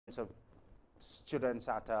of students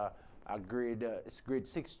at a grade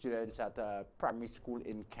 6 students at a primary school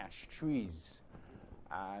in Castries.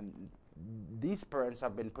 And these parents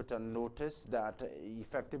have been put on notice that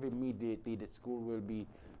effective immediately the school will be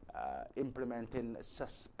implementing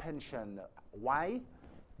suspension. Why?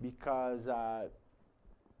 Because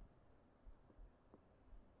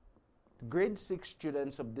grade 6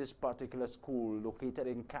 students of this particular school located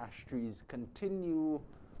in Castries continue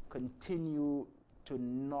to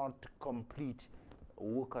not complete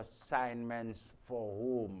work assignments for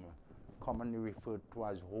home, commonly referred to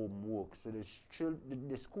as homework. So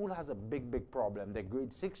the school has a big problem. The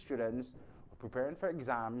grade 6 students are preparing for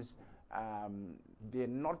exams. They're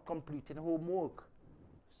not completing homework.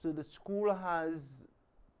 So the school has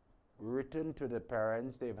written to the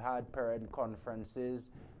parents. They've had parent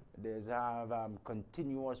conferences. There's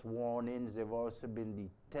continuous warnings. There have also been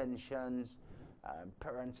detentions.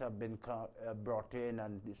 Parents have been brought in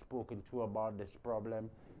and spoken to about this problem,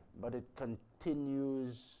 but it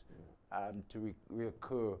continues to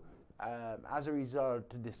reoccur. As a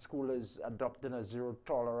result, the school is adopting a zero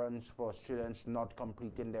tolerance for students not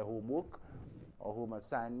completing their homework or home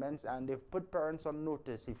assignments, and they've put parents on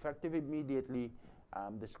notice. Effective immediately,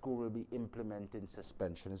 the school will be implementing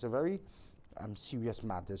suspension. It's a very serious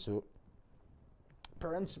matter, so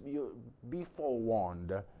parents, you be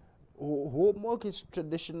forewarned. Homework is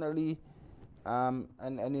traditionally, and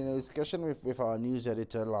in a discussion with our news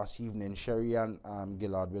editor last evening, Sherry and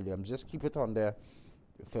Gillard Williams, just keep it on there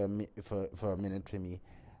for a minute for me.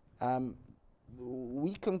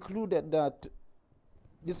 We concluded that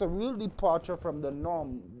it's a real departure from the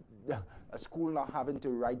norm, a school not having to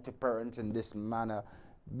write to parents in this manner,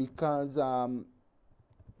 because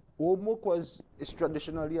homework is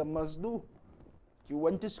traditionally a must-do. You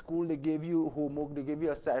went to school, they gave you homework, they gave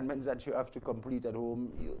you assignments that you have to complete at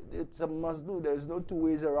home. It's a must-do. There's no two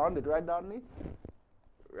ways around it, right, Darnley?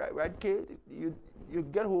 Right, Kate? You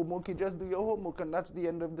get homework, you just do your homework, and that's the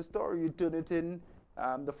end of the story. You turn it in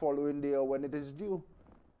the following day or when it is due.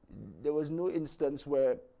 There was no instance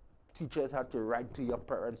where teachers had to write to your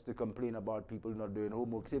parents to complain about people not doing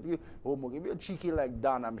homework. So if you're cheeky like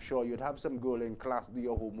Dan, I'm sure you'd have some girl in class do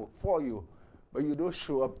your homework for you, but you don't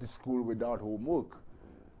show up to school without homework.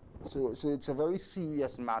 So it's a very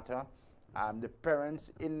serious matter. The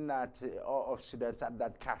parents in that of students at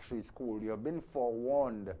that Castries school, you have been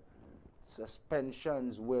forewarned.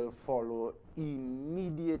 Suspensions will follow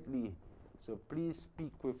immediately. So please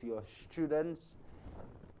speak with your students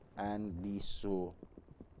and be so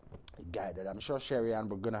guided. I'm sure Sherry Ann,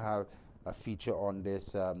 we're going to have a feature on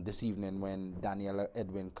this this evening when Daniela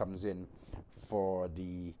Edwin comes in for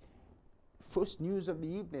the first news of the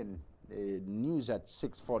evening, news at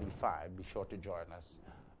 6:45. Be sure to join us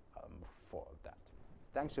for that.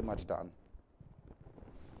 Thanks so much, Don.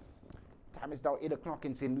 Time is now 8 o'clock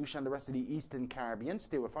in St. Lucia and the rest of the Eastern Caribbean.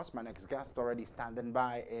 Stay with us. My next guest already standing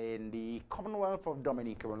by in the Commonwealth of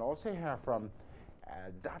Dominica. We'll also hear from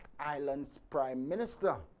that island's Prime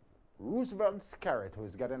Minister, Roosevelt Skerrit, who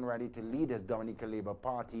is getting ready to lead his Dominica Labour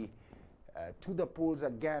Party to the polls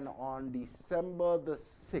again on December the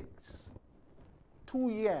 6th. 2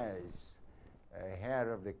 years ahead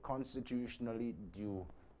of the constitutionally due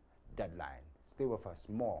deadline. Stay with us.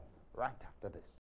 More right after this.